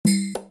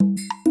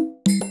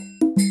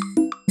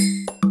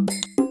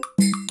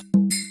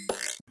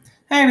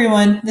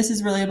everyone, this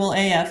is Relatable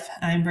AF.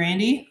 I'm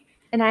Brandy.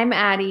 And I'm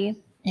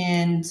Addie.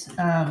 And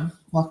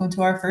welcome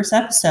to our first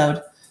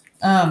episode.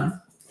 A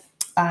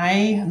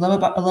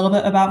little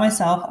bit about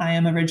myself. I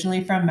am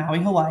originally from Maui,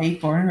 Hawaii,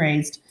 born and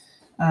raised.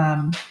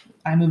 I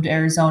moved to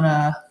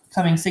Arizona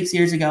coming 6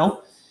 years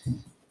ago.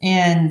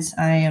 And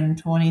I am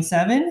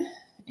 27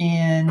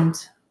 and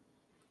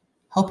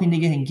hoping to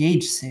get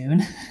engaged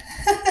soon.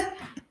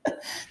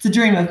 It's a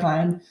dream of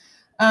mine.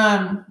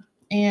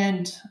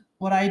 And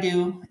what I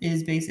do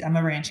is basically, I'm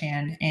a ranch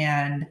hand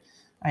and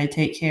I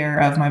take care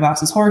of my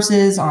boss's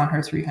horses on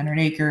her 300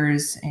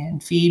 acres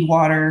and feed,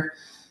 water,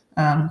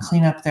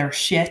 clean up their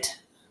shit.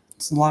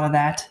 It's a lot of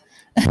that.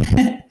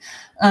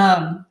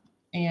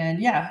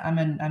 And yeah, I'm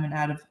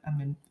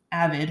an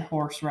avid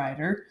horse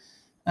rider.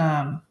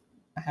 I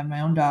have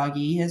my own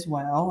doggy as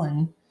well,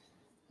 and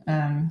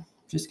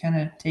just kind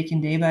of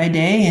taking day by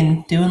day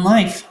and doing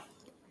life.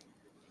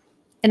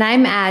 And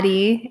I'm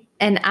Addie,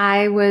 and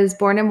I was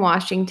born in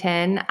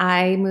Washington.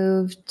 I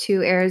moved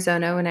to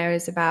Arizona when I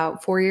was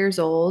about 4 years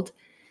old.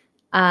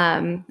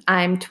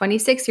 I'm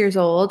 26 years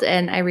old,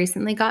 and I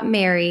recently got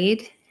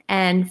married.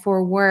 And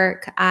for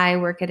work, I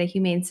work at a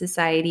humane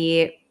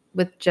society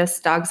with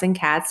just dogs and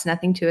cats,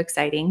 nothing too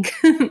exciting.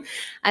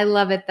 I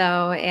love it,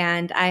 though,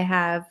 and I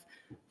have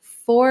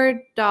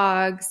 4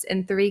 dogs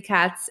and 3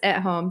 cats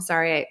at home.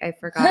 Sorry, I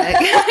forgot.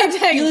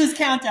 You lose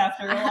count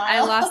after a while.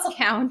 I lost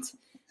count.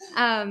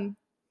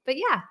 But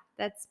yeah,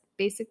 that's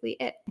basically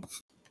it.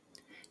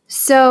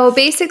 So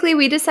basically,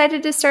 we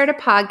decided to start a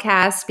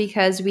podcast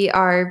because we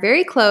are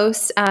very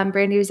close.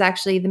 Brandy was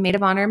actually the maid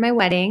of honor in my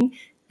wedding,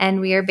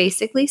 and we are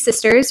basically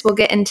sisters. We'll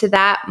get into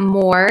that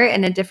more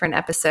in a different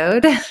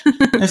episode.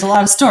 There's a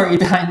lot of story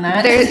behind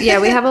that.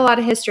 We have a lot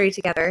of history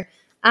together.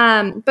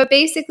 But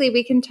basically,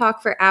 we can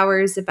talk for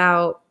hours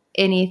about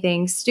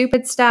anything,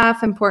 stupid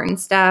stuff, important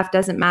stuff,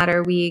 doesn't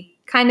matter. We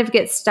kind of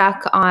get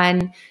stuck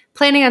on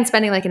planning on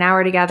spending like an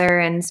hour together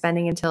and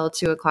spending until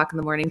 2:00 in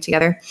the morning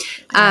together.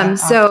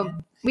 So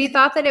we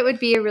thought that it would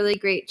be a really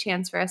great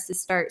chance for us to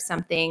start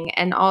something,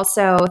 and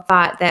also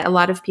thought that a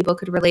lot of people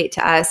could relate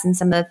to us and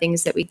some of the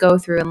things that we go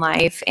through in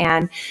life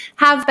and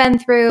have been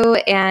through,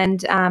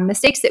 and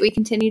mistakes that we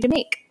continue to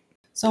make.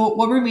 So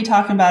what we're going to be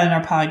talking about in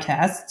our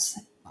podcasts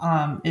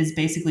is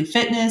basically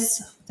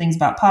fitness, things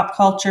about pop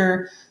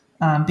culture,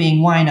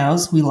 being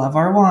winos. We love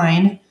our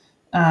wine.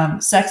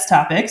 Sex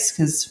topics,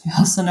 because we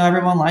also know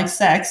everyone likes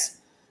sex,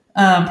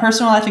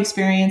 personal life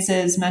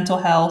experiences, mental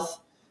health,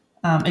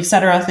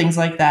 etc., things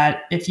like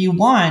that. If you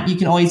want, you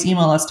can always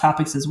email us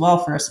topics as well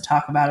for us to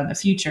talk about in the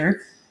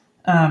future.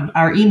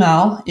 Our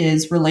email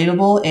is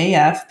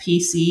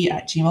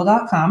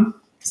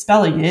relatableafpc@gmail.com.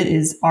 Spelling it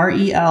is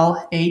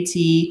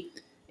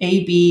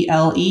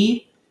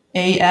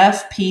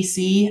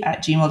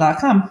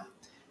relatable@gmail.com.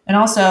 And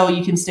also,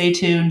 you can stay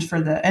tuned for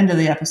the end of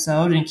the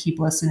episode and keep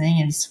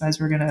listening as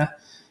we're going to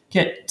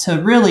get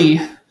to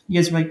you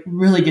guys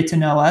really get to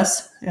know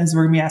us as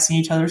we're going to be asking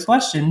each other's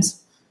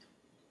questions.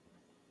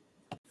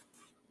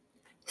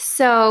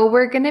 So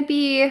we're going to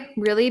be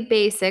really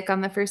basic on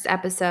the first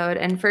episode.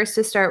 And first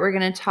to start, we're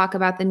going to talk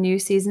about the new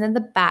season of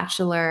The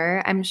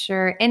Bachelor. I'm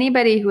sure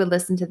anybody who would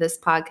listen to this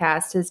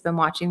podcast has been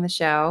watching the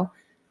show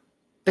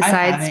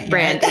besides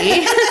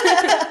Brandy.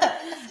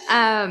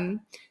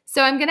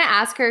 So I'm going to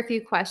ask her a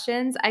few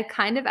questions. I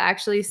kind of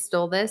actually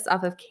stole this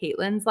off of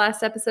Caitlin's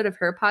last episode of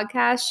her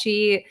podcast.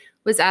 She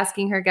was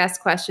asking her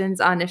guest questions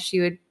on if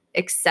she would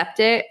accept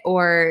it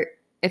or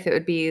if it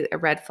would be a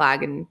red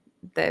flag and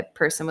the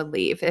person would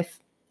leave if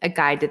a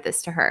guy did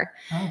this to her.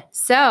 Oh.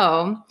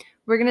 So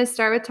we're going to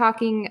start with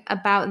talking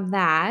about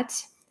that.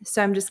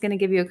 So I'm just going to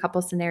give you a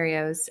couple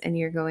scenarios and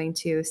you're going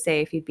to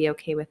say if you'd be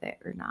okay with it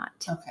or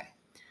not.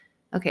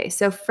 Okay.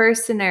 So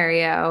first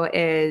scenario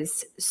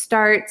is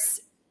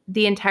starts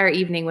the entire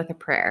evening with a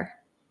prayer.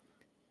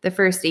 The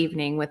first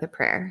evening with a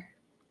prayer.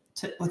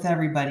 With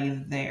everybody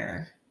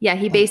there. Yeah,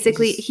 he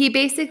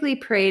basically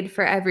prayed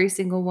for every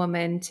single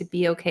woman to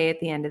be okay at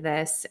the end of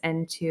this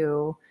and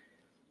to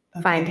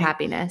find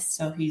happiness.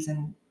 So he's a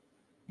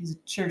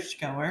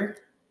churchgoer,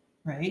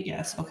 right?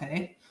 Yes,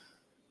 okay.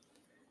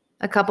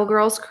 A couple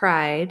girls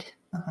cried.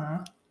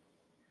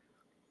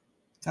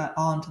 Got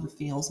all into the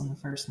feels on the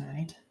first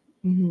night.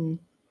 Mm-hmm.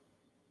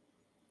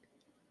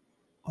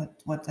 What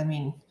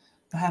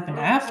happened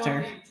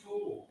after?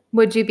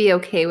 Would you be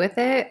okay with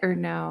it or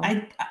no?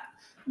 I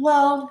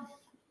would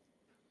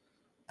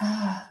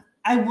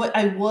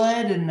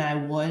and I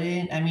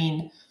wouldn't. I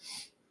mean,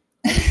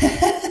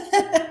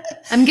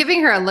 I'm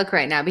giving her a look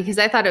right now because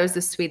I thought it was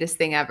the sweetest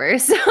thing ever.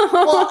 So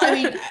well, I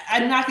mean,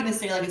 I'm not going to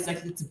say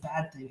it's a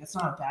bad thing. It's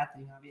not a bad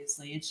thing,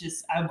 obviously. It's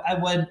just I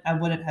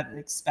wouldn't have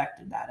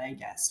expected that, I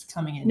guess,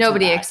 coming in.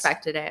 Nobody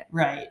expected it,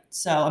 right?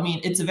 So I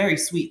mean, it's a very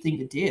sweet thing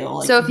to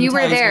do. So if you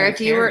were there,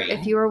 if you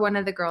were one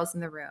of the girls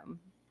in the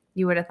room,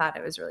 you would have thought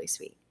it was really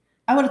sweet.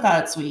 I would have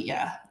thought it's sweet,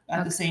 yeah.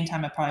 At the same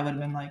time, I probably would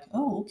have been like,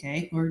 "Oh,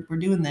 okay, we're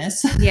doing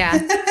this." Yeah.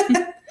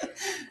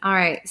 All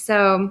right.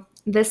 So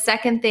the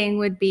second thing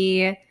would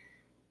be,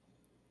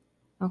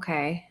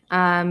 Okay.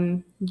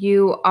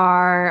 You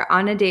are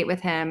on a date with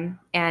him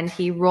and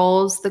he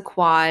rolls the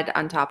quad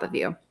on top of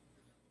you.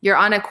 You're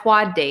on a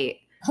quad date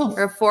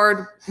or a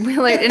forward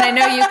wheeler. And I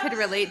know you could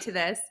relate to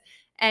this.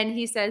 And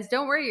he says,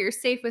 "Don't worry, you're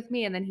safe with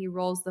me." And then he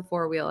rolls the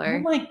four Oh wheeler.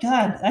 my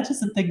God. That's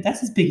just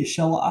that's as big a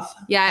show off.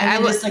 Yeah. I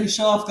mean, just like a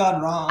show off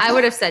gone wrong. I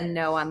would have said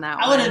no on that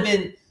I one. would have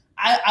been,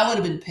 I would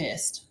have been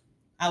pissed.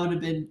 I would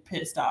have been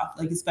pissed off.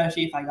 Like,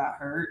 especially if I got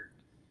hurt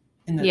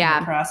in the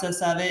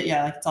process of it.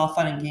 Yeah. Like, it's all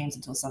fun and games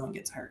until someone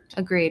gets hurt.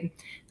 Agreed.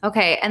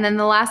 Okay. And then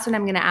the last one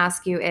I'm going to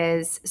ask you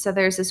is, so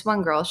there's this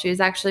one girl, she was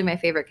actually my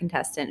favorite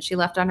contestant. She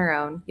left on her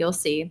own. You'll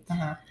see.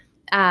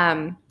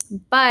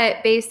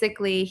 But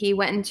basically he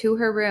went into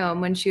her room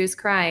when she was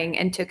crying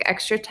and took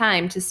extra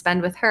time to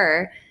spend with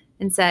her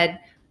and said,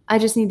 "I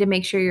just need to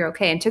make sure you're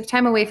okay." And took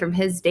time away from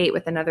his date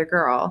with another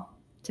girl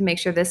to make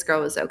sure this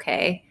girl was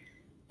okay.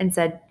 And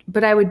said,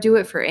 "But I would do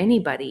it for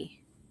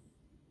anybody."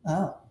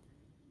 Oh.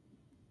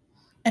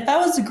 If I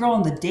was the girl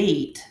on the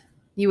date,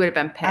 you would have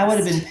been pissed. I would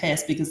have been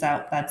pissed because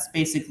that's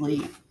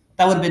basically,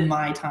 that would have been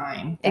my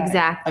time.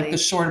 Exactly. Like the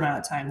short amount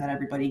of time that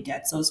everybody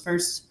gets those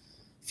first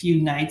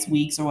few nights,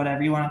 weeks, or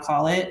whatever you want to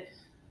call it.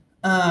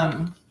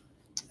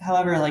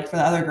 However, like for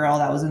the other girl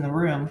that was in the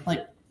room,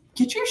 like,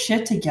 get your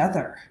shit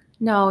together.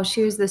 No,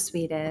 she was the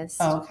sweetest.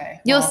 Oh,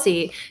 okay. You'll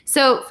see.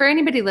 So for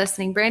anybody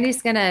listening,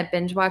 Brandy's going to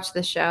binge watch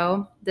the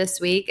show this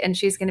week, and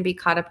she's going to be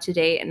caught up to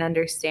date and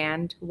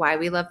understand why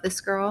we love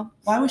this girl.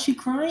 Why was she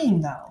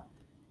crying, though?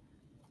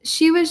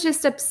 She was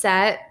just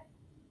upset.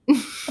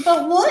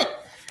 About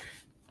what?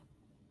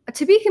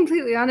 To be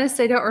completely honest,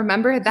 I don't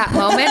remember that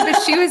moment,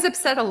 but she was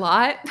upset a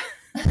lot.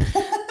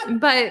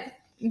 But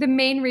the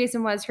main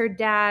reason was her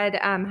dad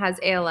has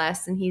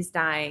ALS and he's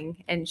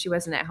dying, and she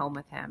wasn't at home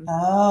with him.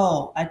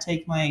 Oh, I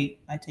take my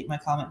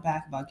comment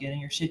back about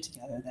getting your shit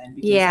together then.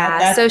 Because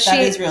yeah, that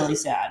is really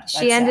sad.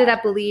 She ended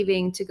up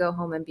leaving to go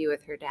home and be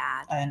with her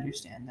dad. I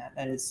understand that.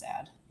 That is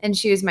sad. And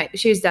she was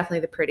definitely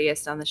the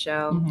prettiest on the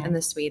show and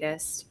the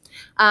sweetest.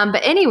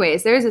 But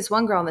anyways, there's this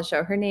one girl on the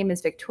show. Her name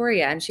is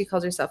Victoria, and she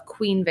calls herself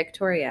Queen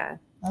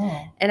Victoria.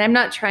 Oh. And I'm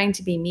not trying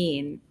to be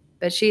mean,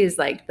 but she is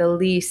like the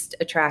least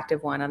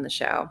attractive one on the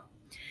show.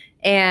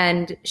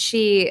 And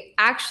she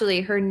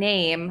actually, her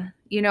name,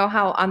 you know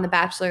how on The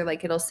Bachelor,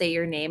 like it'll say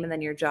your name and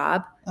then your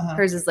job?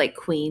 Hers is like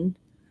Queen.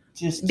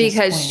 Just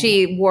because queen.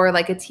 She wore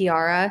like a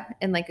tiara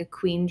and like a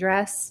queen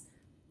dress.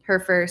 Her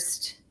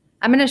first,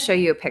 I'm going to show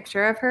you a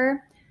picture of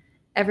her.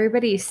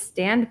 Everybody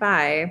stand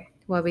by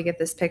while we get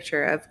this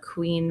picture of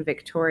Queen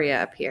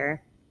Victoria up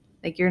here.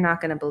 Like, you're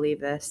not going to believe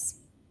this.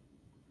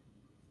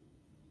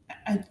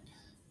 I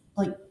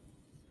like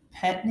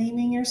pet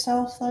naming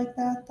yourself like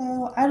that,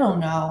 though? I don't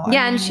know.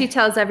 Yeah, and she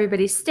tells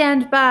everybody,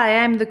 "Stand by,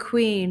 I'm the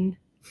queen."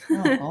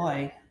 Oh,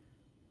 boy.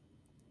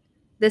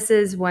 This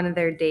is one of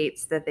their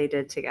dates that they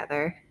did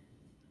together.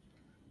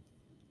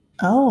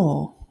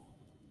 Oh.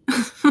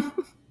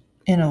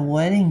 In a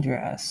wedding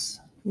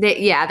dress.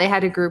 They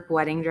had a group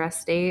wedding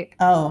dress date.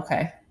 Oh,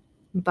 okay.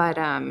 But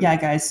yeah,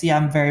 guys, see,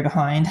 I'm very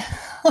behind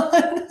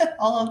on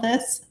all of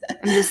this.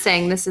 I'm just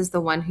saying, this is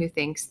the one who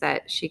thinks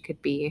that she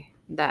could be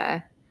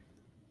the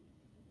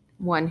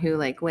one who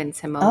like wins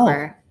him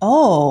over.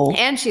 Oh.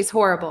 And she's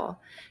horrible.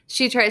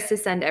 She tries to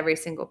send every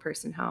single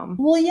person home.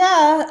 Well,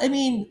 yeah. I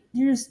mean,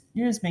 you're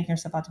just making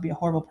yourself out to be a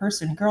horrible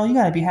person. Girl, you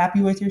got to be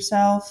happy with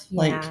yourself. Yeah.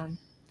 Like,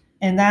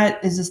 and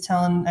that is just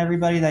telling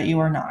everybody that you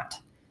are not.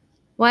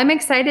 Well, I'm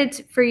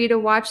excited for you to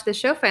watch the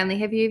show finally.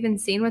 Have you even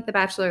seen what The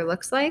Bachelor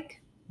looks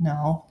like?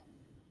 No.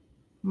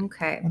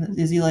 Okay.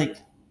 Is he like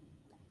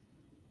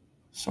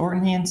short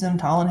and handsome,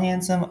 tall and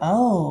handsome?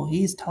 Oh,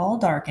 he's tall,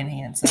 dark, and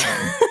handsome.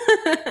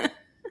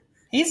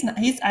 He's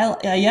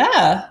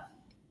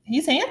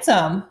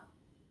handsome.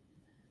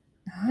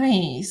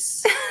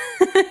 Nice.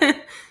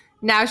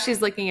 Now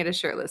she's looking at a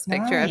shirtless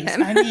picture of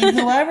him. I mean,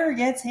 whoever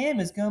gets him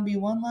is going to be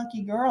one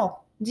lucky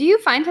girl. Do you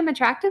find him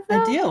attractive,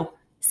 though? I do.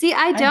 See,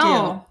 I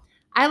don't.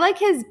 I like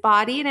his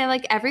body, and I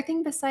like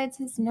everything besides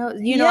his nose.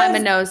 I'm a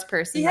nose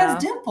person. He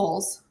has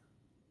dimples.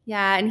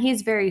 Yeah, and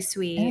he's very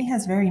sweet. And he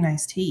has very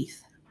nice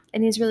teeth.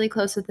 And he's really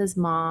close with his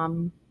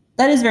mom.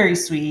 That is very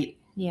sweet.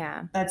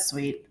 Yeah. That's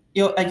sweet.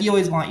 You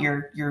always want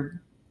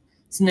your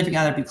significant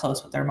other to be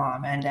close with their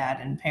mom and dad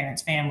and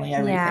parents, family,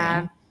 everything.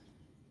 Yeah.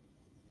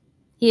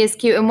 He is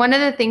cute. And one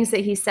of the things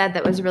that he said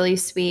that was really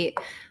sweet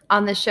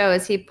on the show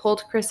is he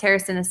pulled Chris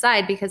Harrison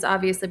aside because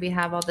obviously we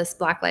have all this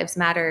Black Lives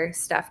Matter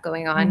stuff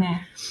going on.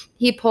 Mm-hmm.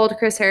 He pulled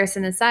Chris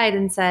Harrison aside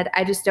and said,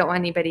 "I just don't want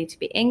anybody to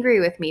be angry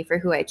with me for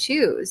who I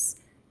choose."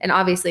 And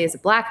obviously as a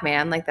Black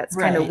man, like that's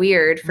kind of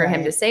weird for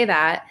him to say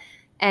that.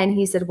 And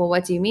he said, "Well,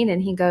 what do you mean?"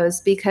 And he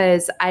goes,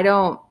 "Because I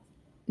don't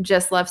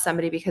just love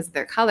somebody because of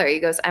their color." He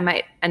goes, "I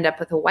might end up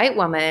with a white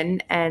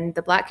woman and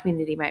the Black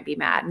community might be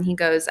mad." And he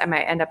goes, "I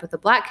might end up with a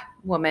Black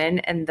woman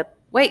and the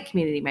white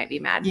community might be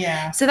mad."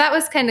 Yeah. So that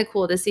was kind of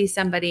cool to see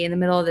somebody in the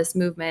middle of this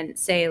movement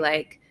say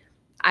like,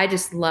 "I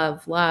just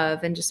love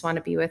and just want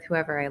to be with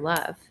whoever I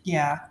love."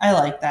 Yeah, I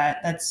like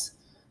that.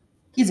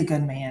 He's a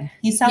good man.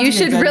 He sounds You like a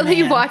should good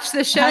really man. watch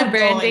the show, I'm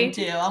Brandy. going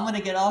to. I'm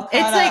gonna get all caught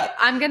It's like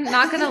up.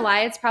 not gonna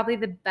lie, it's probably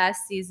the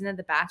best season of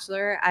The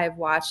Bachelor I've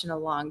watched in a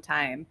long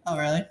time. Oh,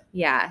 really?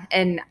 Yeah,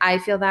 and I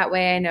feel that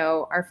way. I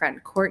know our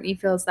friend Courtney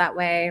feels that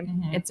way.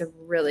 Mhm. It's a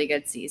really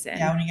good season.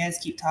 Yeah, when you guys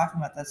keep talking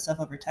about that stuff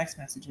over text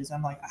messages,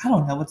 I'm like, I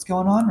don't know what's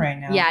going on right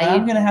now. Yeah, but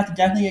I'm gonna have to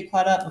definitely get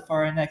caught up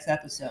before our next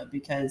episode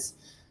because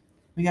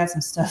we got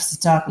some stuff to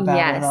talk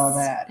about with all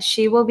that.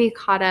 She will be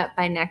caught up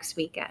by next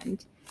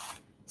weekend.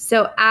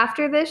 So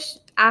after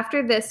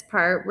this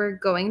part, we're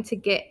going to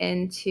get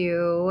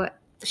into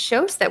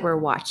shows that we're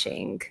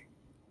watching.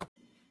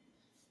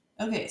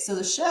 Okay, so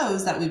the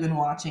shows that we've been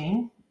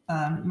watching,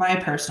 my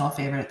personal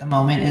favorite at the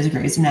moment is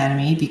Grey's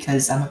Anatomy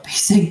because I'm a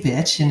basic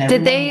bitch and Did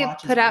everyone they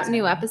watches put out Grey's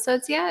new Anatomy.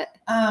 episodes yet?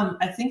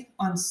 I think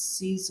on what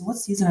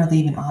season are they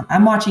even on?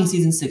 I'm watching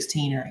season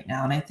 16 right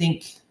now, and I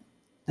think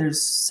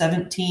there's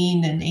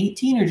 17 and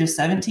 18 or just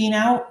 17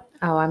 out.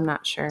 Oh, I'm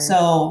not sure.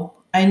 So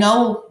I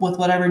know with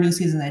whatever new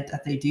season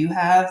that they do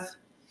have.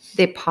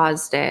 They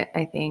paused it,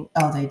 I think.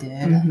 Oh, they did?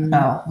 Mhm.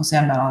 Oh, we'll see.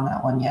 I'm not on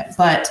that one yet.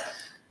 But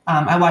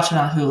I watch it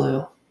on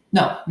Hulu.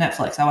 No,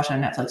 Netflix. I watch it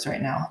on Netflix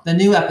right now. The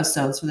new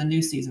episodes for the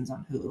new season's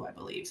on Hulu, I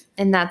believe.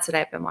 And that's what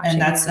I've been watching.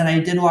 And I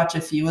did watch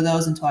a few of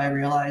those until I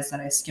realized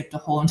that I skipped a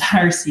whole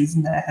entire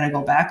season that I had to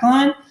go back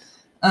on.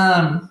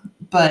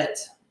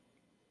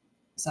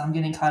 So I'm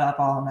getting caught up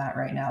all on that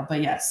right now.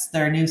 But yes,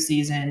 their new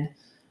season,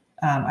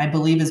 I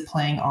believe, is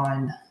playing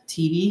on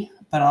TV,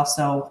 but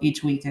also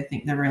each week I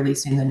think they're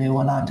releasing the new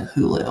one onto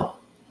Hulu.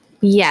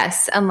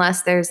 Yes,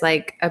 unless there's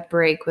like a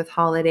break with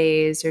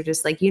holidays or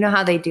just like,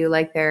 how they do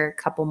like their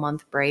couple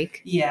month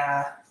break.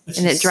 Yeah.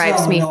 And it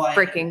drives me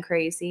freaking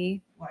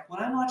crazy. Like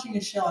when I'm watching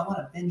a show, I want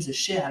to binge the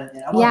shit out of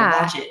it. I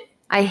want to watch it.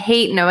 I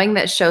hate knowing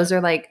that shows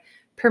are like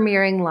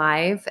premiering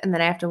live and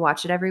then I have to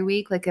watch it every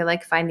week. Like I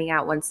like finding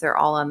out once they're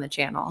all on the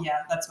channel. Yeah,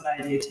 that's what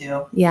I do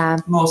too. Yeah.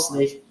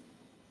 Mostly.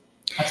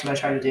 That's what I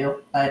try to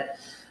do. But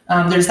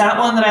there's that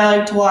one that I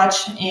like to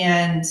watch.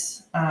 And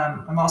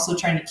I'm also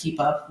trying to keep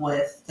up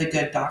with The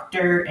Good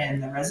Doctor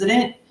and The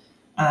Resident.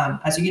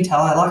 As you can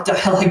tell, I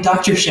like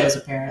doctor shows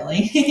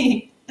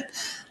apparently.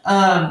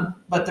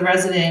 But The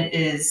Resident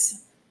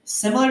is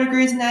similar to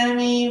Grey's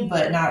Anatomy,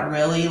 but not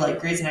really.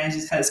 Like Grey's Anatomy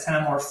just kind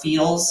of more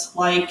feels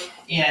like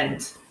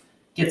and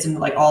gets into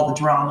like all the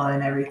drama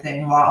and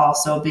everything while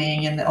also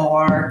being in the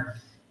OR.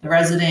 The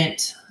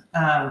Resident,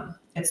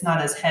 it's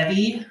not as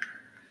heavy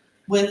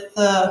with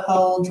the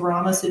whole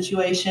drama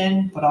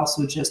situation, but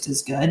also just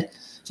as good.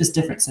 Just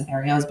different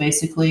scenarios,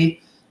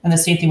 basically. And the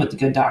same thing with The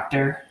Good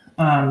Doctor.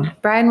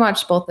 Brian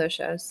watched both those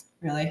shows.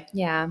 Really?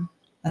 Yeah.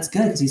 That's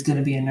good because he's going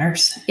to be a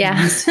nurse.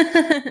 Yeah.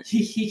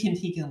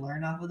 he can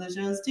learn off of those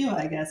shows too,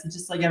 I guess. It's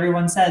just like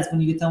everyone says, when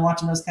you get done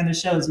watching those kind of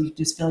shows, you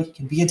just feel like you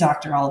can be a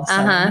doctor all of a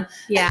sudden.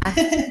 Yeah.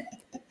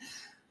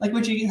 Like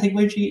where'd you get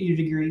your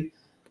degree?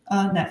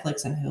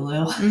 Netflix and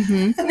Hulu.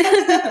 Mm-hmm.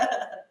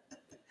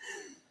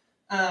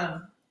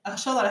 A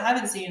show that I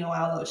haven't seen in a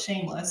while though is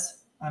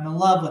Shameless. I'm in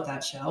love with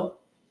that show.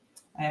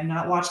 I have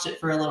not watched it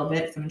for a little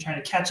bit because I've been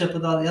trying to catch up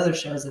with all the other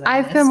shows that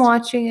I've been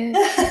watching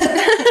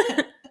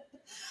it.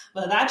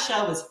 But that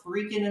show is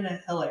freaking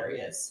and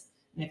hilarious.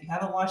 And if you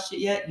haven't watched it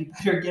yet, you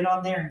better get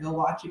on there and go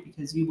watch it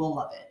because you will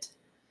love it.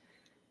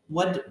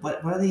 What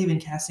are they even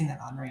casting that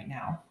on right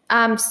now?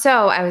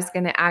 So I was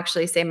going to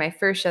actually say my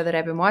first show that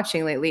I've been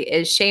watching lately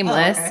is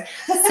Shameless. Oh,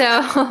 okay.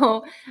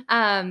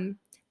 So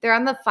they're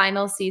on the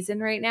final season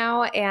right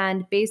now.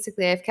 And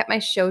basically I've kept my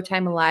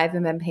Showtime alive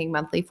and been paying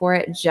monthly for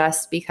it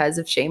just because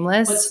of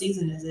Shameless. What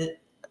season is it?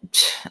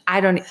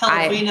 I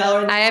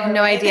have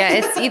no idea.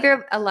 It's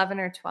either 11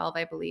 or 12,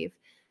 I believe.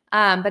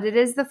 But it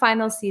is the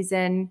final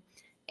season.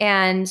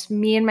 And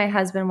me and my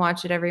husband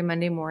watch it every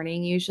Monday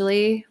morning.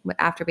 Usually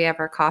after we have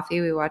our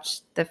coffee, we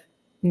watch the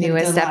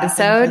newest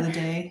episode. For the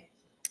day.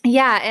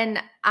 Yeah. And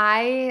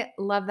I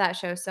love that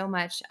show so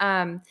much.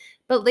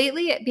 But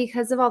lately,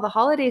 because of all the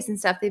holidays and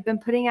stuff, they've been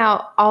putting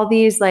out all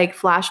these like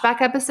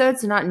flashback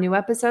episodes and not new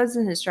episodes.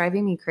 And it's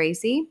driving me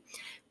crazy.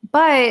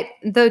 But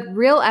the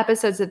real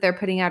episodes that they're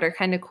putting out are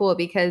kind of cool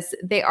because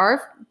they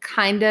are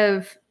kind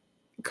of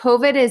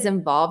COVID is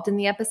involved in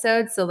the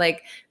episode. So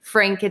like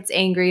Frank gets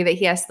angry that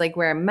he has to like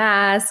wear a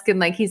mask and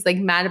like he's like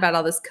mad about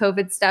all this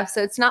COVID stuff.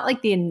 So it's not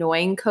like the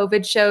annoying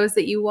COVID shows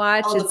that you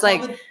watch. It's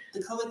like the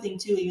COVID thing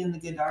too, even The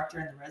Good Doctor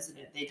and The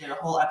Resident, they did a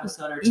whole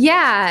episode or two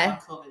on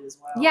COVID as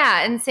well.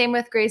 Yeah, and same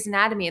with Grey's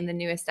Anatomy in the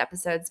newest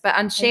episodes. But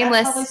on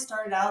Shameless, that's how they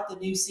started out the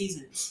new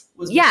seasons.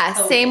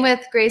 Same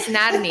with Grey's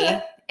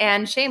Anatomy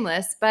and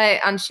Shameless.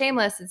 But on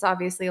Shameless, it's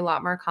obviously a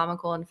lot more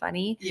comical and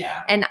funny.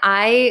 Yeah. And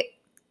I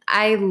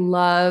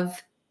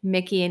love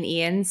Mickey and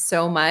Ian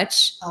so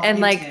much. And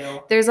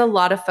like there's a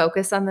lot of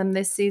focus on them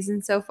this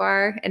season so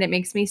far. And it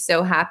makes me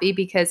so happy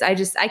because I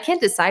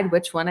can't decide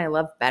which one I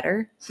love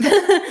better.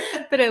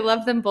 But I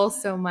love them both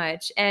so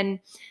much. And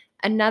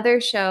another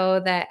show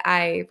that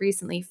I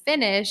recently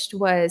finished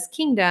was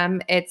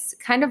Kingdom. It's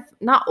kind of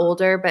not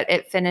older, but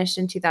it finished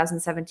in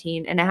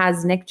 2017 and it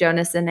has Nick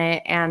Jonas in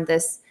it and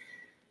this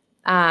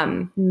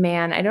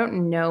man, I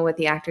don't know what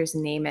the actor's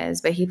name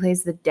is, but he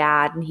plays the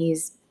dad and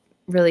he's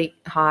really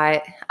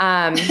hot.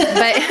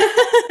 But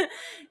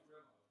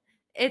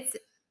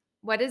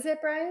what is it,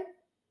 Brian?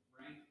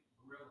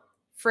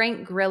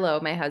 Frank Grillo,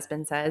 my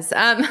husband says.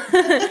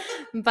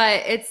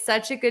 But it's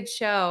such a good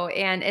show.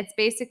 And it's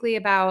basically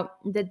about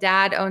the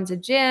dad owns a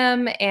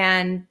gym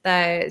and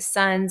the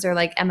sons are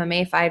like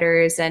MMA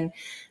fighters. And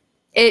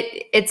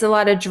it's a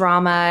lot of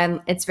drama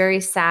and it's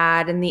very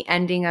sad. And the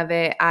ending of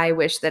it, I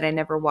wish that I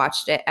never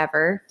watched it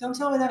ever. Don't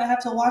tell me that I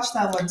have to watch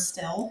that one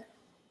still.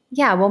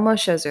 Yeah, well,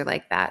 most shows are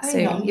like that. I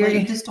know, but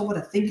you just don't want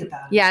to think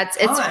about it. Yeah,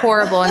 it's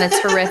horrible and it's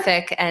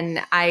horrific.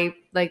 And I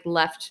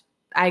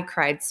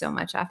cried so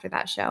much after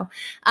that show.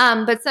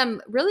 But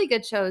some really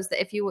good shows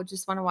that if you would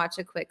just want to watch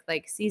a quick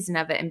like season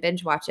of it and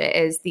binge watch it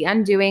is The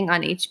Undoing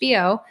on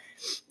HBO.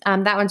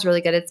 That one's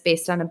really good. It's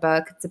based on a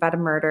book. It's about a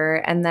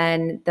murder. And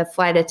then The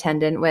Flight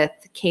Attendant with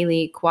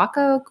Kaylee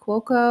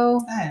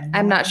Cuoco.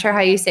 I'm not sure how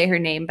you say her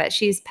name, but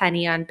she's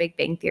Penny on Big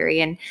Bang Theory.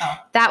 And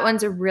that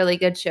one's a really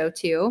good show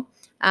too.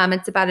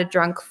 It's about a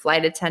drunk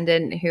flight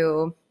attendant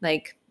who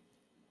like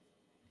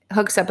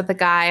hooks up with a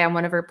guy on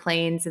one of her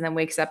planes and then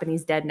wakes up and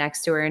he's dead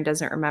next to her and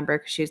doesn't remember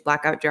because she's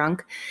blackout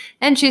drunk.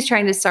 And she's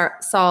trying to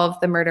solve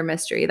the murder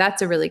mystery.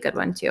 That's a really good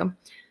one too.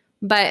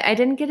 But I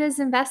didn't get as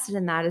invested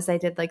in that as I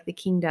did like The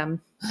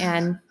Kingdom.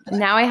 And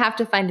now I have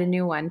to find a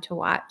new one to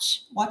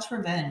watch. Watch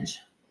Revenge.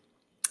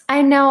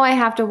 I know I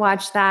have to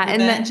watch that.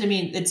 Revenge, I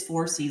mean, it's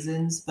 4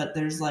 seasons, but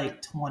there's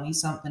like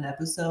 20-something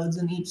episodes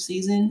in each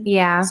season.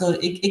 Yeah. So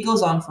it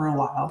goes on for a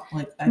while.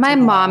 Like my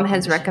mom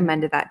has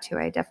recommended that too.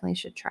 I definitely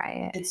should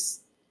try it.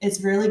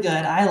 It's really good.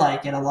 I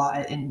like it a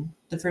lot. And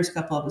the first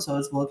couple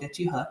episodes will get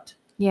you hooked.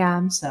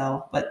 Yeah.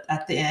 So, but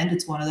at the end,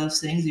 it's one of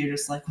those things you're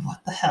just like, what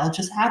the hell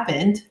just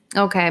happened?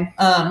 Okay.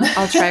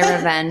 I'll try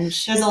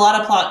Revenge. There's a lot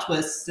of plot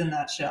twists in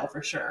that show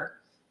for sure.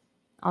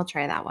 I'll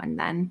try that one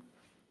then.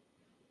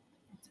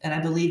 And I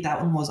believe that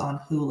one was on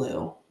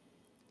Hulu.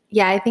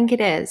 Yeah, I think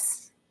it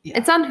is. Yeah.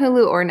 It's on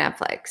Hulu or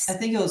Netflix. I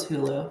think it was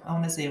Hulu. I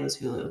want to say it was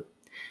Hulu.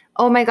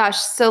 Oh my gosh.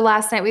 So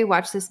last night we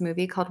watched this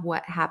movie called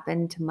What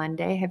Happened to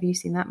Monday. Have you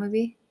seen that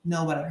movie?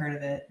 No, but I've heard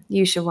of it.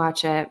 You should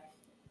watch it.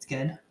 It's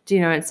good. Do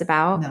you know what it's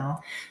about? No.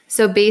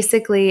 So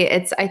basically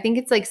I think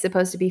it's like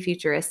supposed to be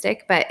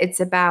futuristic, but it's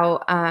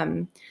about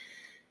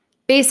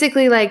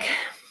basically like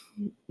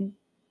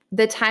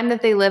the time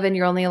that they live in,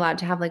 you're only allowed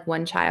to have like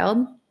one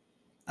child.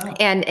 Oh.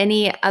 And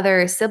any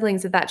other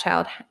siblings that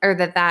child or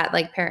that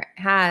like parent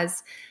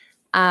has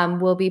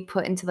will be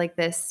put into like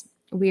this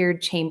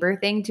weird chamber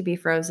thing to be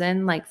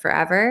frozen like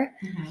forever.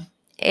 Mm-hmm.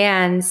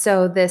 And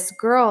so this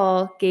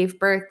girl gave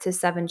birth to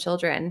 7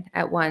 children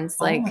at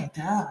once. Like, oh my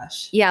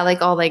gosh. Yeah.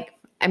 Like all like,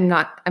 I'm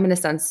going to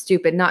sound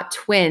stupid, not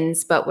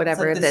twins, but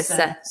whatever. Like this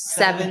 7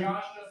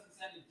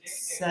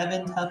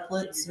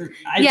 tuplets.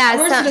 I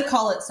was going to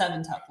call it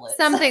 7 tuplets.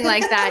 Something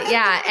like that.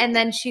 Yeah. And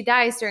then she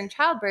dies during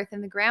childbirth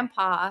and the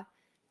grandpa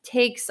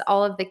takes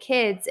all of the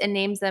kids and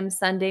names them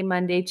Sunday,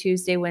 Monday,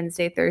 Tuesday,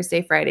 Wednesday,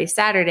 Thursday, Friday,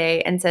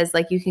 Saturday, and says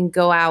like you can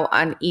go out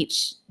on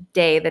each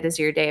day that is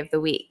your day of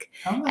the week.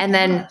 Oh and gosh.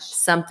 Then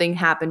something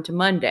happened to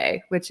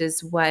Monday, which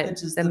is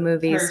the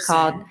movie is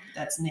called.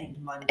 That's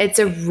named Monday. It's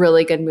a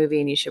really good movie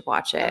and you should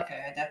watch it.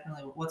 Okay, I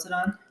definitely. What's it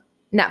on?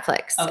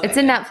 Netflix. Okay, it's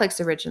a Netflix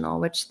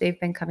original, which they've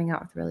been coming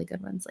out with really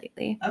good ones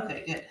lately.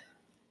 Okay, good.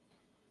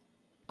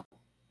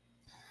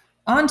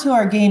 On to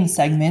our game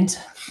segment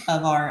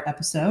of our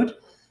episode.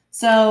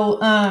 So,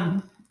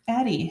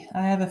 Addie,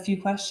 I have a few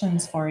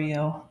questions for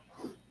you.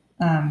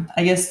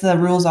 I guess the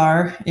rules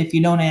are if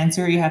you don't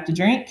answer, you have to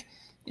drink.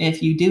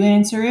 If you do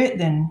answer it,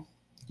 then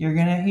you're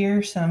going to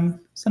hear some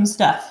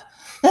stuff.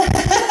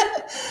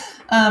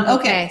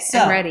 Okay, so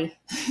I'm ready.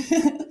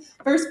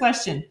 First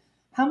question.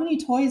 How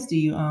many toys do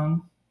you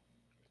own?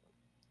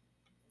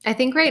 I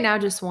think right now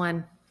just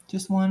one.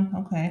 Just one?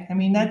 Okay. I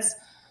mean,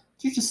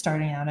 you're just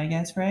starting out, I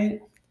guess, right?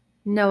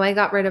 No, I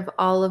got rid of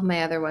all of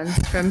my other ones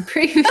from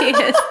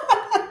previous.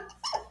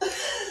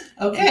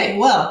 Okay,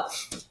 well,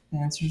 the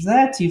answer is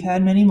that you've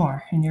had many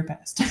more in your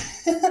past.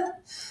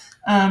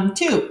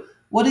 2,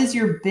 what is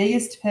your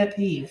biggest pet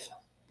peeve?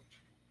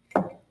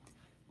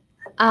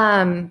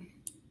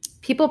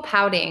 People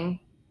pouting.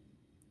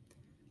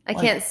 I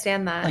can't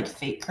stand that. Like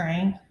fake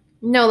crying?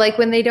 No, like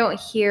when they don't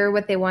hear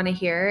what they want to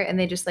hear and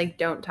they just like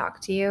don't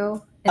talk to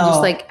you and just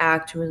like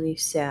act really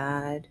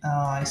sad. Oh,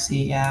 I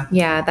see. Yeah.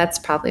 Yeah, that's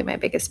probably my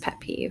biggest pet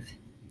peeve.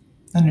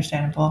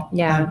 Understandable.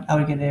 Yeah. I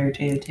would get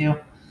irritated too.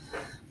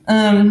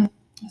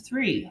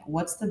 3,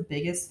 what's the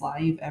biggest lie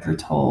you've ever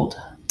told?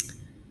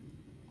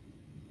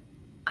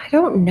 I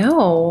don't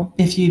know.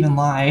 If you even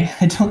lie.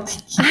 I don't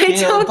think you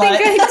do. I don't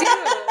think I do.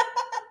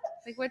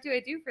 Like, what do I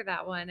do for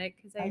that one? I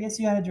guess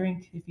you gotta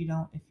drink if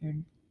you're okay.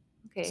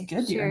 It's good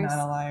cheers. That you're not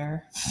a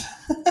liar.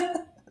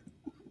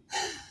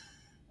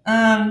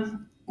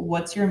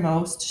 What's your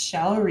most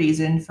shallow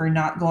reason for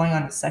not going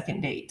on a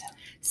second date?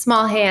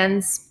 Small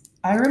hands.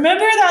 I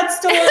remember that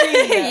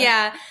story.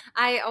 Yeah.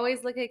 I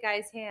always look at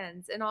guys'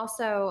 hands. And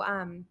also,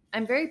 I'm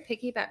very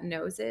picky about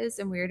noses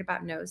and weird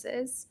about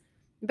noses.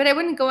 But I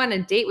wouldn't go on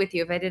a date with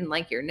you if I didn't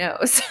like your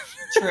nose.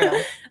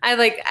 True. But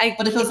if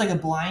it was like a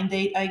blind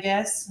date, I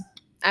guess.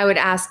 I would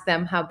ask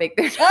them how big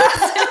their nose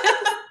is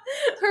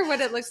or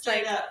what it looks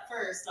Straight like. up,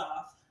 first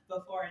off,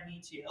 before I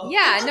meet you.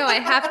 Yeah, no, I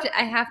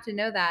have to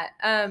know that.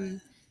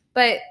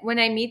 But when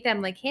I meet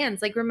them, like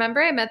hands, like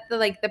remember I met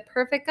the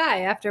perfect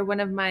guy after one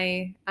of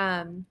my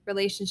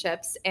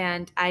relationships,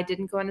 and I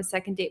didn't go on a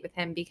second date with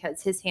him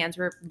because his hands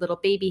were little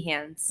baby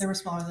hands. They were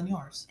smaller than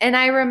yours. And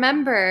I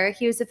remember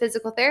he was a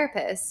physical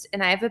therapist,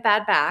 and I have a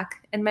bad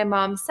back, and my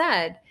mom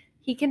said,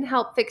 he can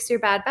help fix your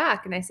bad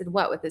back. And I said,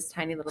 what, with his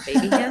tiny little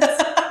baby hands?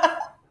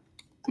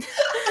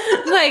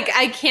 Like,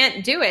 I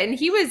can't do it. And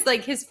he was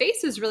like, his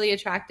face was really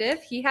attractive.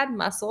 He had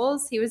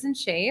muscles. He was in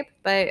shape,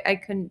 but I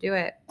couldn't do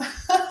it.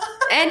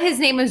 And his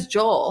name was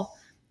Joel.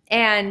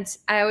 And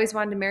I always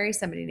wanted to marry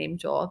somebody named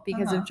Joel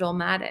because of Joel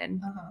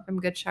Madden from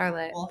Good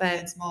Charlotte. Well, but he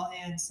had small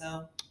hands,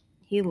 so.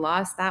 He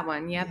lost that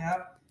one. Yep.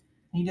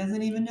 He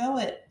doesn't even know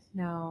it.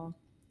 No.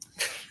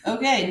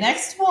 Okay,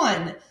 next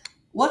one.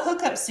 What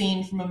hookup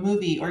scene from a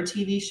movie or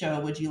TV show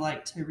would you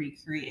like to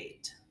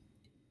recreate?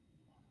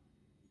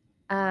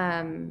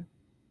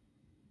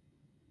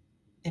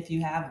 If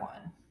you have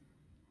one.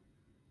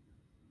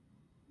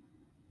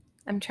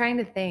 I'm trying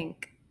to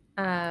think.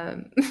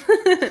 I'm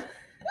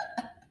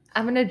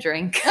going to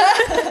drink.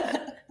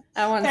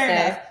 I want to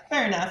say.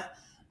 Fair enough.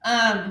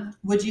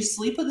 Would you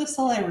sleep with a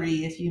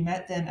celebrity if you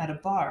met them at a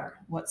bar?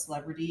 What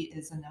celebrity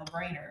is a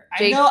no-brainer?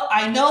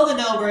 I know the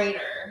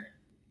no-brainer.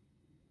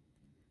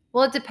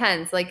 Well, it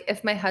depends. Like,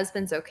 if my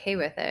husband's okay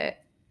with it.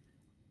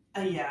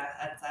 Yeah,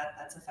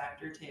 that's a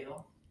factor too.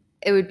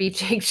 It would be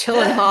Jake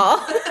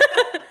Gyllenhaal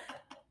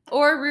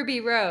or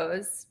Ruby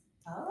Rose.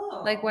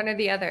 Oh. Like one or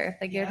the other.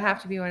 Like, it would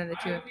have to be one of the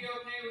two. I would be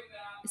okay with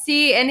that.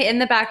 See, and in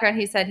the background,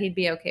 he said he'd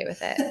be okay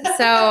with it.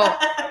 So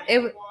it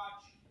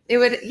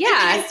would,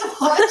 yeah.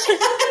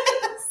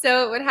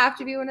 So it would have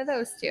to be one of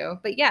those two.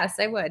 But yes,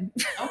 I would.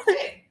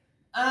 Okay.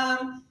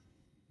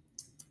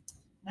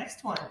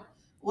 Next one.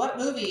 What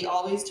movie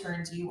always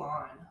turns you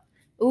on?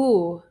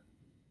 Ooh.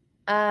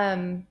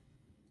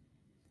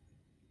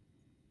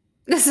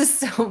 This is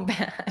so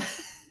bad.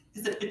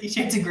 Is it 50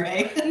 Shades of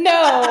Grey?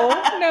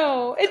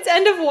 No. It's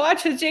End of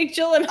Watch with Jake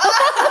Gyllenhaal.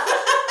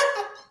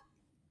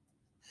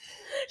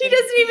 He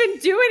doesn't even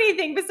do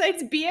anything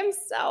besides be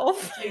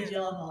himself. Jake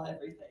Gyllenhaal,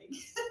 everything.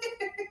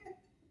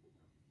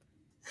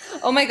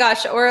 Oh my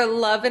gosh. Or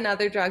Love and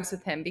Other Drugs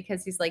with him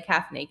because he's like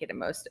half naked in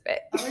most of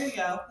it. Oh, there you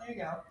go.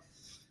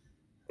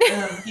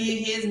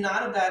 He is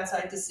not a bad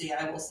sight to see.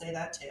 I will say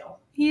that too.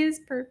 He is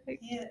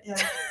perfect. Yeah.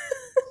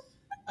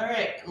 All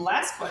right.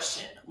 Last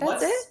question.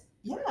 That's it?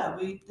 Yeah.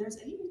 There's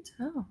 8.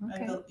 Oh,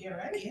 okay. You're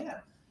right. Yeah.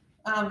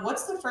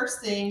 What's the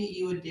first thing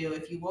you would do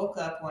if you woke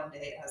up one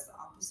day as the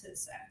opposite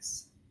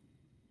sex?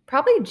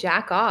 Probably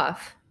jack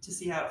off. To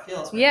see how it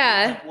feels. Right?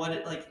 Yeah.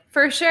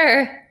 For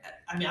sure.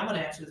 I mean, I'm going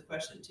to answer this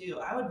question too.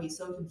 I would be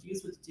so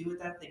confused what to do with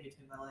that thing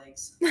between my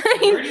legs.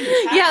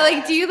 Yeah,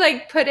 like, do you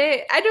like put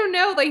it? I don't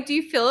know. Like, do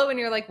you feel it when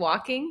you're like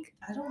walking?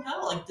 I don't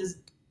know. Like, does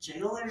it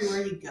jiggle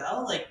everywhere you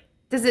go? Like,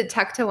 does it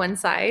tuck to one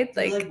side?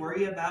 Do you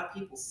worry about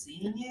people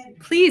seeing it?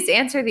 Please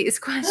answer these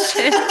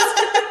questions.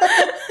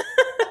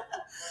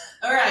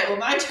 All right. Well,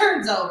 my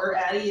turn's over,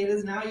 Addie. It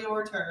is now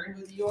your turn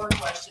with your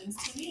questions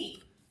to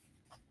me.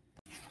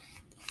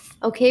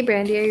 Okay,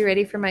 Brandy, are you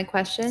ready for my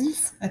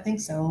questions? I think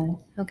so.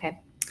 Okay.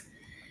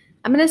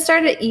 I'm going to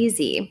start it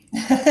easy.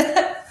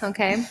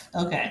 Okay?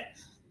 Okay.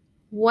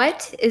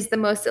 What is the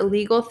most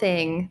illegal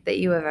thing that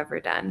you have ever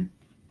done?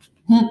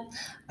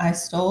 I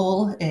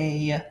stole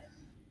the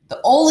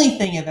only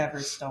thing I've ever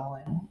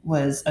stolen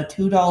was a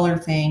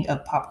 $2 thing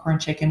of popcorn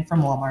chicken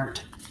from Walmart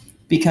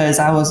because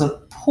I was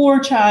a poor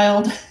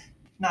child.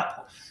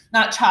 Not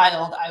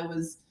child. I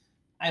was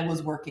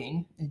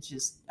working.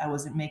 I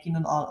wasn't making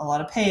a lot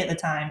of pay at the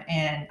time.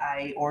 And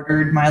I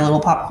ordered my little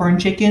popcorn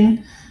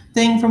chicken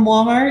thing from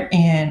Walmart,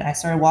 and I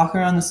started walking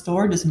around the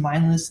store just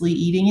mindlessly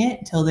eating it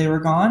until they were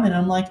gone. And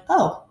I'm like,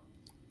 oh.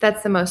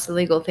 That's the most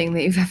illegal thing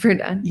that you've ever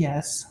done?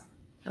 Yes.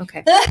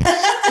 Okay.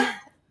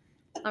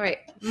 All right.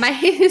 My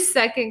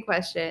second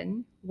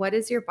question, what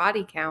is your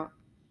body count?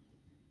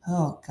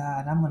 Oh,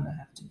 God, I'm going to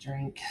have to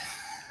drink.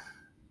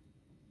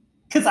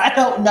 Because I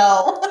don't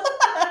know.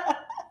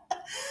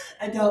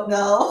 I don't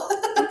know.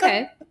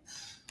 Okay.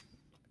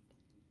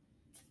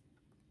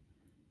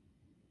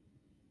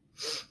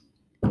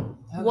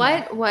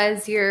 What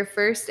was your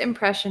first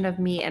impression of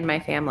me and my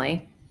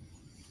family?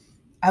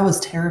 I was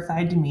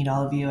terrified to meet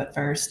all of you at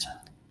first.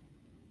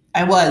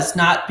 I was,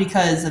 not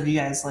because of you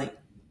guys like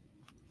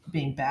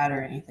being bad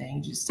or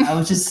anything. I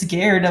was just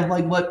scared of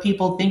like what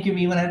people think of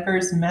me when I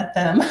first met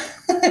them.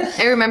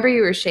 I remember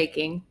you were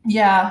shaking.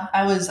 Yeah,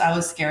 I was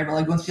scared. But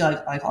like once you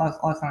like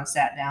all kind of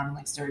sat down and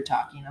like started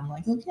talking, I'm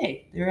like,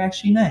 okay, they're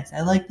actually nice.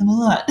 I like them a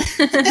lot.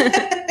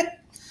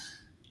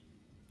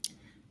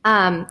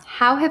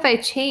 How have I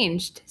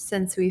changed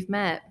since we've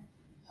met?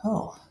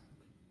 Oh,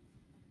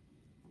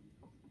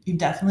 you've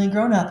definitely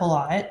grown up a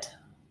lot.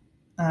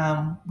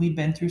 We've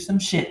been through some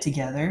shit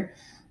together,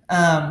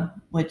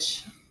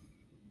 which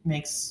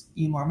makes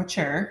you more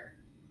mature.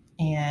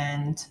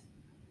 And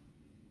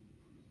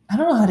I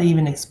don't know how to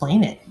even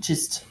explain it.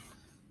 Just,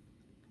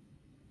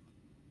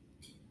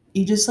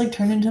 you just like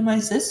turned into my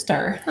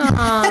sister.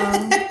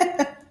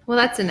 Aw. Well,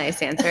 that's a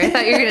nice answer. I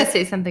thought you were going to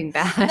say something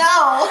bad.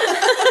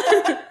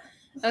 No.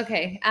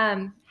 Okay.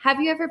 Have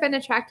you ever been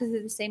attracted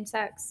to the same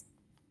sex?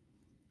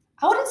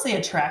 I wouldn't say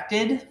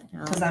attracted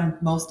No. because I'm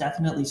most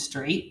definitely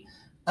straight.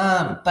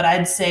 But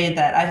I'd say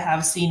that I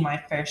have seen my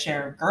fair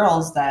share of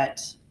girls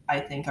that I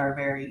think are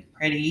very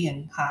pretty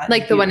and hot.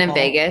 Like and the one in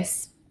beautiful.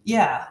 Vegas?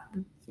 Yeah.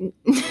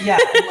 Yeah.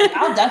 Like,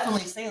 I'll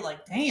definitely say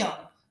like, damn,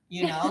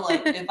 you know,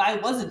 like if I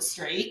wasn't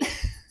straight.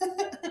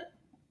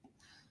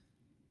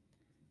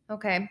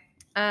 Okay.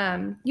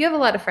 You have a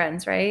lot of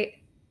friends, right?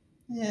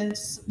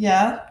 Yes.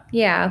 Yeah.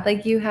 Yeah,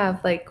 like you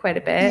have like quite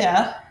a bit.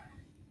 Yeah.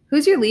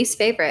 Who's your least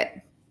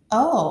favorite?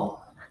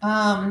 Oh.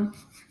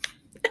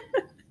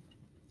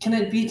 Can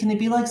it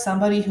be like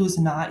somebody who's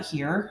not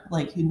here,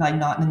 like who's like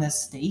not in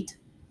this state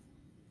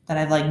that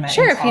I've like met?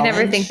 Sure, in if you never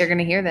college? think they're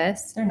gonna hear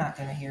this. They're not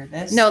gonna hear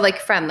this. No, like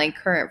friend, like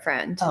current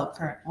friend. Oh,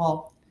 current.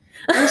 Well,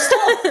 they're still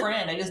a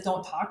friend. I just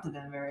don't talk to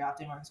them very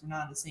often because we're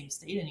not in the same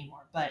state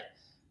anymore. But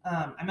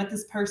I met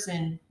this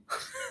person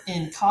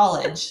in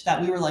college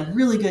that we were like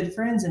really good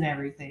friends and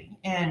everything,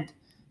 and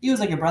he was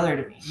like a brother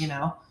to me, you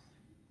know.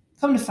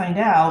 Come to find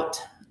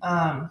out,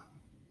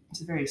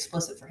 it's very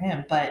explicit for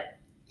him, but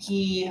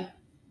he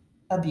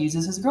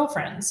abuses his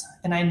girlfriends,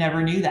 and I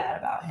never knew that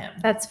about him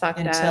That's fucked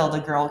until up. the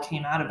girl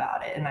came out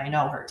about it, and I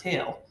know her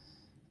too.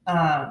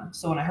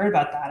 So when I heard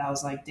about that, I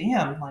was like,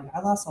 damn, like I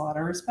lost a lot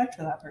of respect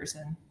for that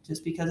person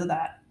just because of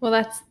that. Well,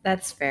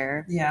 that's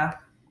fair. Yeah.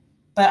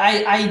 But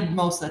I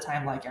most of the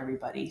time like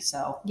everybody,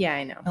 so Yeah,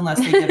 I know. unless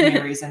they give me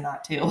a reason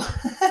not to.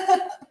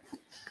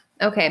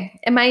 Okay.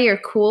 Am I your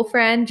cool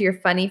friend, your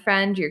funny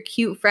friend, your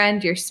cute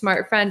friend, your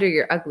smart friend, or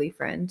your ugly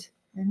friend?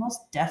 You're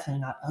most definitely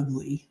not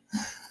ugly.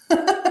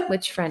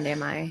 Which friend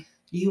am I?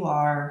 You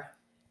are.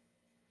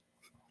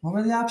 What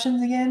were the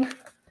options again?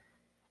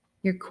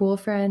 Your cool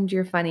friend,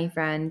 your funny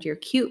friend, your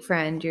cute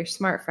friend, your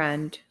smart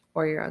friend,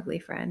 or your ugly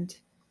friend?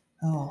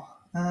 Oh,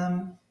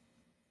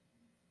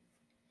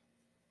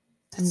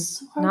 that's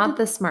so hard Not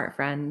to- the smart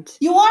friend.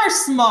 You are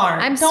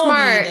smart. I'm Don't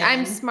smart. even.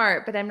 I'm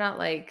smart, but I'm not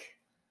like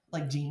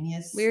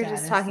Genius. we were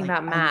just status, talking like,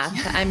 about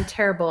math. I'm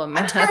terrible at I'm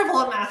math. terrible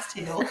at math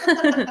too.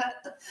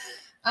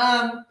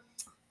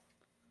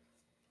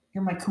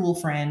 You're my cool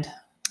friend.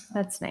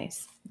 That's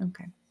nice.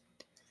 Okay.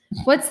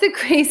 What's the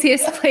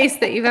craziest place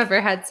that you've ever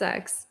had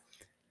sex?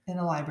 In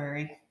a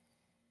library.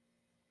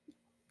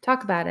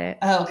 Talk about it.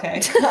 Oh,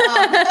 okay.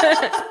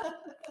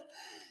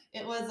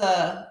 It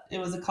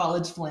was a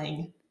college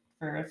fling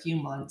for a few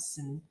months,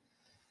 and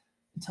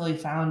until he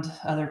found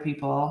other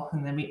people,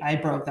 and then I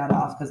broke that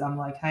off because I'm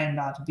like, I am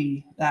not to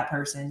be that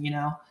person, you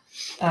know.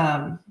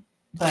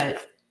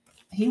 But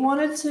he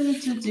wanted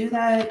to do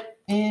that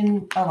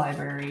in a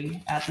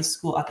library at the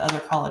school at the other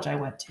college I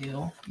went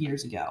to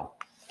years ago.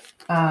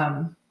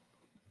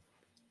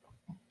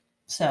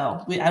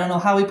 So I don't know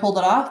how we pulled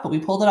it off, but we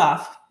pulled it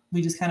off.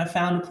 We just kind of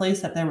found a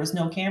place that there was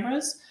no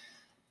cameras.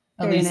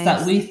 At Very least nice.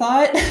 that we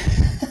thought.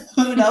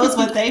 Who knows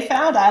what they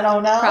found? I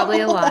don't know.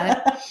 Probably a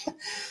lot.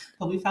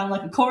 But we found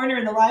like a corner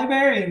in the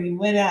library and we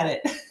went at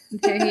it.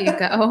 There you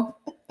go.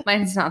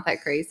 Mine's not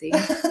that crazy.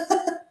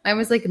 Mine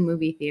was like a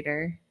movie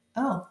theater.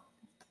 Oh,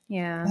 I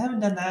Yeah. haven't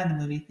done that in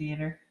the movie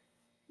theater.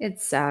 It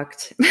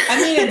sucked.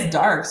 I mean, it's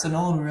dark, so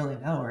no one will really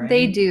know, right?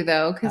 They do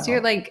though, because Oh.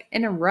 you're like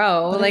in a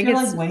row. But Like if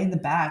you're it's like way in the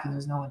back and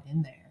there's no one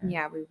in there.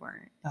 yeah, we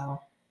weren't.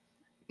 Oh,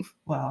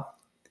 well.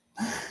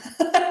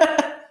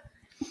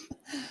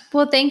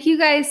 Well, thank you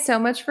guys so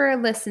much for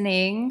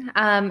listening.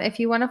 If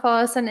you want to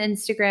follow us on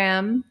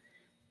Instagram,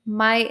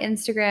 my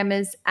Instagram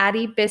is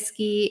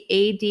AddieBiskey,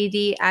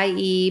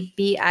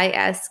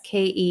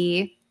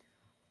 AddieBiske.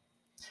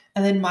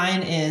 And then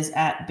mine is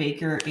at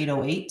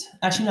Baker808.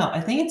 Actually, no,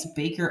 I think it's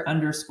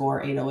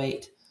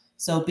Baker_808.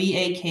 So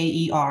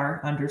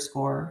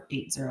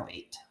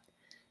BAKER_808.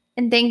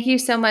 And thank you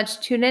so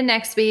much. Tune in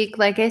next week.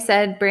 Like I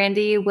said,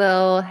 Brandy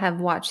will have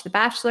watched The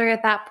Bachelor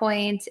at that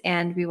point,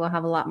 and we will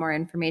have a lot more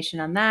information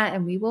on that,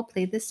 and we will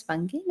play this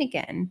fun game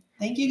again.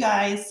 Thank you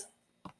guys.